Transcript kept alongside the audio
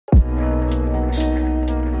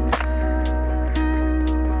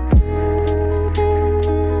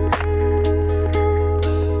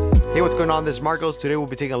going on? This is Marcos. Today we'll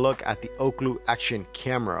be taking a look at the OCLU Action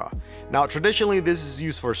Camera. Now traditionally this is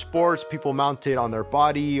used for sports. People mount it on their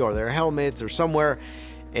body or their helmets or somewhere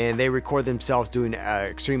and they record themselves doing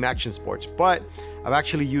extreme action sports. But I've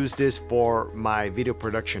actually used this for my video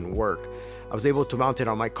production work. I was able to mount it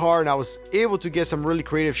on my car and I was able to get some really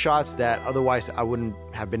creative shots that otherwise I wouldn't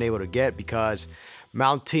have been able to get, because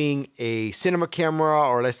mounting a cinema camera,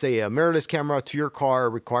 or let's say a mirrorless camera, to your car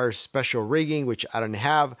requires special rigging, which I don't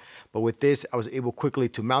have. But with this, I was able quickly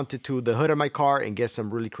to mount it to the hood of my car and get some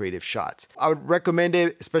really creative shots. I would recommend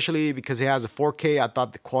it, especially because it has a 4K. I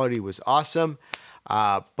thought the quality was awesome.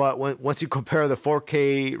 But once you compare the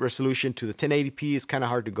 4K resolution to the 1080p, it's kind of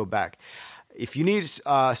hard to go back. If you need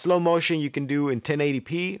slow motion, you can do in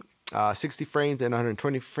 1080p, 60 frames and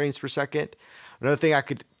 120 frames per second. Another thing I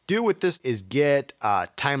could do with this is get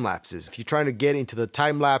time lapses. If you're trying to get into the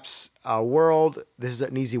time lapse world, this is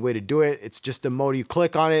an easy way to do it. It's just the mode, you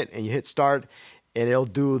click on it and you hit start and it'll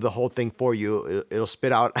do the whole thing for you. It'll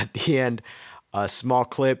spit out at the end a small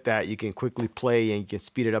clip that you can quickly play and you can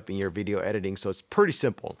speed it up in your video editing. So it's pretty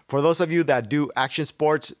simple. For those of you that do action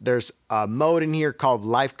sports, there's a mode in here called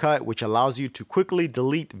Live Cut, which allows you to quickly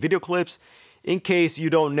delete video clips. In case you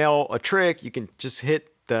don't nail a trick, you can just hit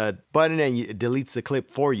the button and it deletes the clip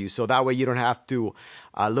for you. So that way you don't have to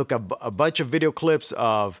look up a bunch of video clips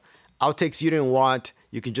of outtakes you didn't want.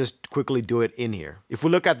 You can just quickly do it in here. If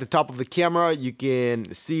we look at the top of the camera, you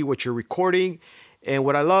can see what you're recording. And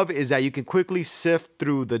what I love is that you can quickly sift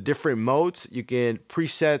through the different modes. You can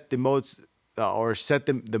preset the modes or set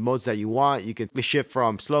the modes that you want. You can shift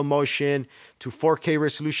from slow motion to 4K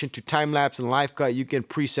resolution to time lapse and live cut. You can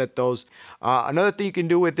preset those. Another thing you can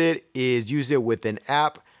do with it is use it with an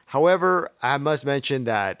app. However, I must mention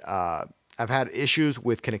that I've had issues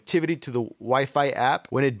with connectivity to the Wi-Fi app.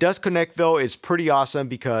 When it does connect though, it's pretty awesome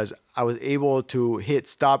because I was able to hit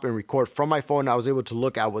stop and record from my phone. I was able to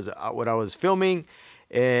look at what I was filming,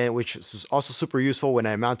 and which was also super useful when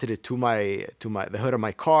I mounted it to the hood of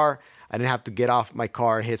my car. I didn't have to get off my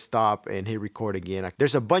car, hit stop, and hit record again.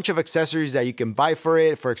 There's a bunch of accessories that you can buy for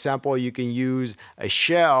it. For example, you can use a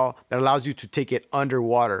shell that allows you to take it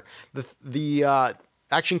underwater. The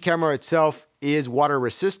action camera itself is water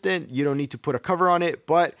resistant. You don't need to put a cover on it,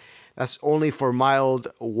 but that's only for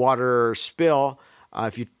mild water spill.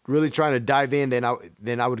 If you're really trying to dive in,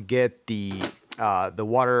 then I would get the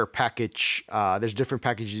water package. There's different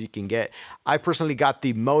packages you can get. I personally got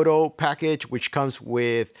the Moto package, which comes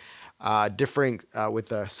with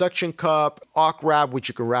with a suction cup, Ock wrap, which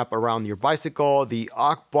you can wrap around your bicycle, the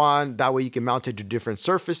Ock bond, that way you can mount it to different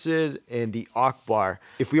surfaces, and the Ock bar.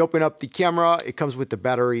 If we open up the camera, it comes with the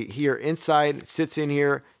battery here inside. It sits in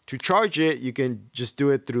here. To charge it, you can just do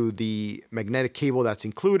it through the magnetic cable that's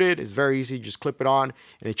included. It's very easy. Just clip it on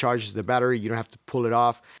and it charges the battery. You don't have to pull it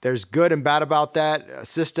off. There's good and bad about that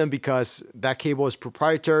system because that cable is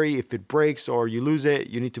proprietary. If it breaks or you lose it,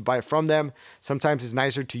 you need to buy it from them. Sometimes it's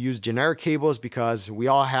nicer to use generic cables because we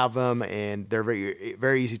all have them and they're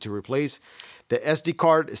very easy to replace. The SD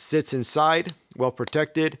card sits inside, well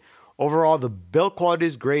protected. Overall, the build quality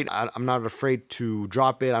is great. I'm not afraid to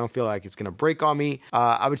drop it. I don't feel like it's gonna break on me.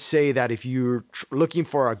 I would say that if you're looking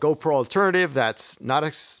for a GoPro alternative that's not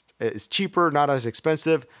it's cheaper, not as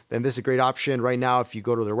expensive, then this is a great option. Right now, if you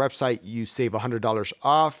go to their website, you save $100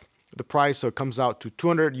 off the price, so it comes out to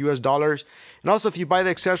 $200 US. And also, if you buy the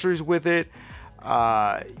accessories with it,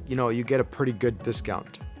 you get a pretty good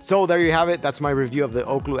discount. So there you have it. That's my review of the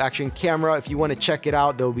OCLU Action Camera. If you want to check it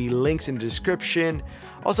out, there'll be links in the description.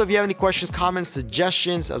 Also, if you have any questions, comments,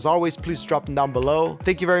 suggestions, as always, please drop them down below.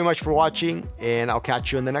 Thank you very much for watching, and I'll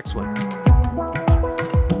catch you in the next one.